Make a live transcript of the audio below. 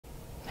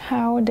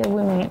How did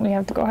we meet? We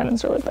have to go ahead and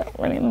start with that.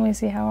 Let me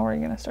see how we're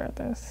gonna start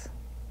this.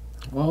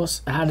 Well,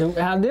 how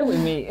did we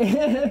meet?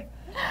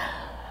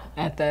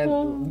 At the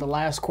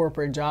last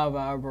corporate job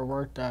I ever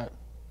worked at,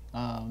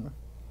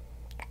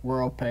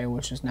 WorldPay,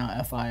 which is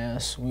now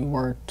FIS. We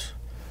worked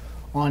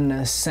on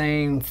the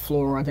same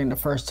floor. I think the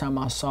first time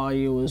I saw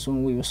you was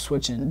when we was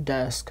switching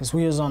desks, because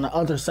we was on the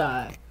other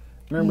side.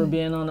 Remember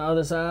being on the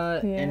other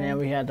side? Yeah. And then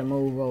we had to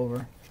move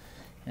over.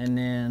 And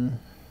then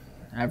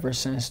ever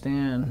since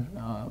then,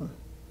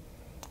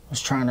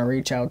 was trying to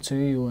reach out to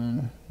you,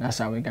 and that's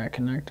how we got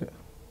connected.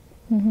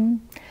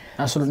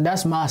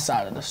 That's my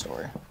side of the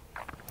story.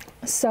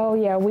 So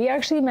yeah, we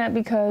actually met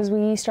because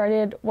we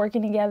started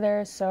working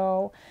together.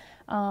 So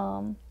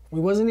we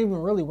wasn't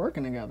even really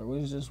working together. We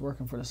was just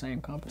working for the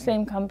same company.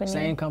 Same company.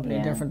 Same company,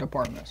 yeah. different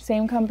departments.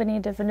 Same company,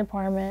 different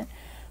department.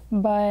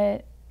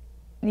 But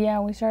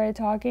yeah, we started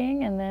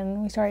talking, and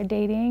then we started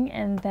dating,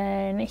 and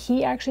then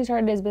he actually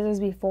started his business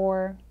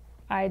before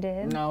I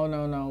did. No.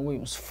 We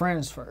was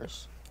friends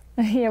first.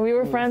 Yeah, we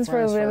were friends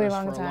for a really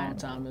long time.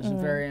 It's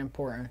very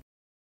important.